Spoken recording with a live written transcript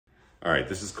All right,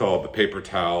 this is called the paper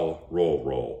towel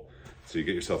roll. So you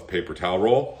get yourself a paper towel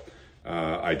roll.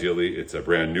 Ideally, it's a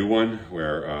brand new one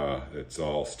where it's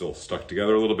all still stuck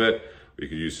together a little bit. Or you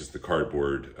could use just the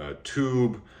cardboard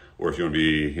tube, or if you want to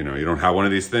be, you don't have one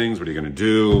of these things, what are you going to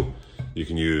do? You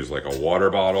can use like a water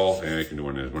bottle, and you can do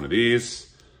one of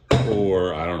these,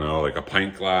 or I don't know, like a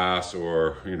pint glass,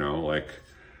 or like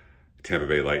Tampa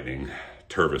Bay Lightning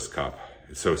Tervis cup.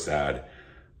 It's so sad.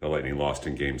 The Lightning lost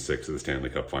in Game 6 of the Stanley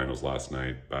Cup Finals last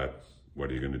night, but what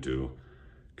are you going to do?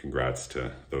 Congrats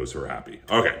to those who are happy.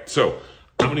 Okay, so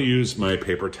I'm going to use my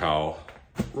paper towel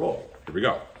roll. Here we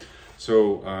go.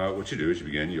 So what you do is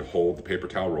you hold the paper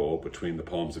towel roll between the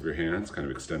palms of your hands, kind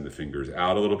of extend the fingers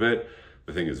out a little bit.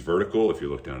 The thing is vertical. If you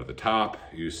look down at the top,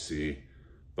 you see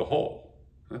the hole.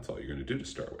 That's all you're going to do to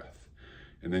start with.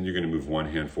 And then you're going to move one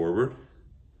hand forward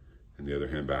and the other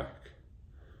hand back.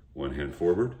 One hand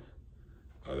forward,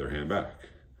 other hand back.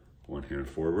 One hand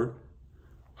forward,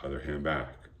 other hand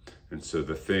back. And so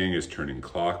the thing is turning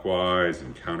clockwise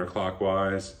and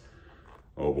counterclockwise.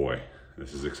 Oh boy,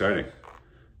 this is exciting.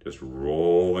 Just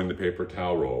rolling the paper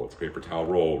towel roll. It's paper towel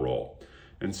roll.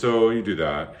 And so you do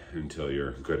that until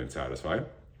you're good and satisfied.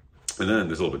 And then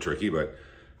this is a little bit tricky, but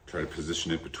try to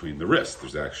position it between the wrists.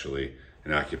 There's actually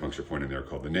an acupuncture point in there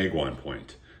called the Naguan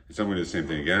point. And so I'm going to do the same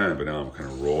thing again, but now I'm kind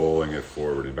of rolling it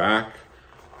forward and back.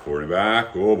 Forward and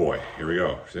back. Oh boy, here we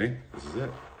go. See, this is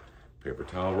it. Paper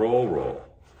towel roll.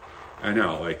 And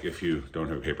now, like if you don't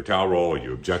have a paper towel roll or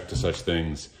you object to such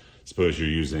things, suppose you're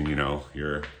using,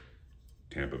 your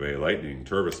Tampa Bay Lightning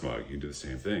Tervis mug, you can do the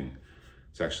same thing.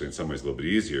 It's actually in some ways a little bit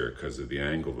easier because of the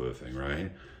angle of the thing,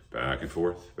 right? Back and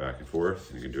forth,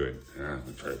 and you can do it.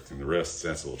 Try it in the wrists,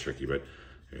 that's a little tricky, but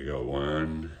here you go.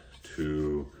 1,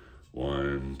 2,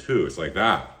 1, 2. It's like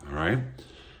that, all right?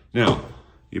 Now,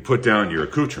 you put down your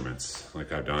accoutrements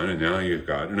like I've done, and now you've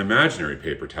got an imaginary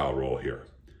paper towel roll here.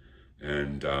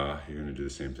 And you're gonna do the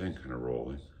same thing, kind of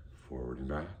rolling forward and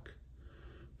back,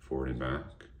 forward and back.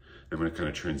 I'm going to kind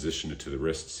of transition it to the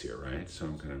wrists here, right? So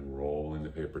I'm kind of rolling the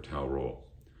paper towel roll.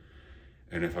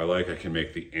 And if I like, I can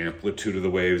make the amplitude of the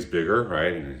waves bigger,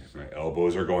 right? And my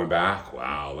elbows are going back.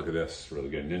 Wow, look at this, really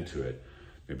getting into it.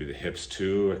 Maybe the hips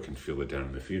too. I can feel it down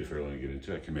in the feet if I really get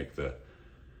into it. I can make the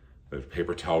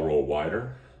paper towel roll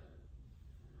wider.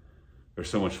 There's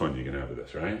so much fun you can have with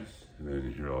this, right? And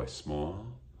then you're always small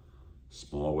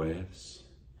waves.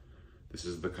 This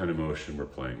is the kind of motion we're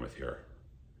playing with here.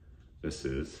 This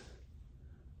is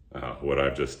what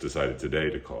I've just decided today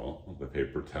to call the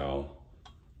paper towel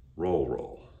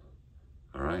roll.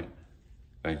 All right,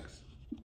 thanks.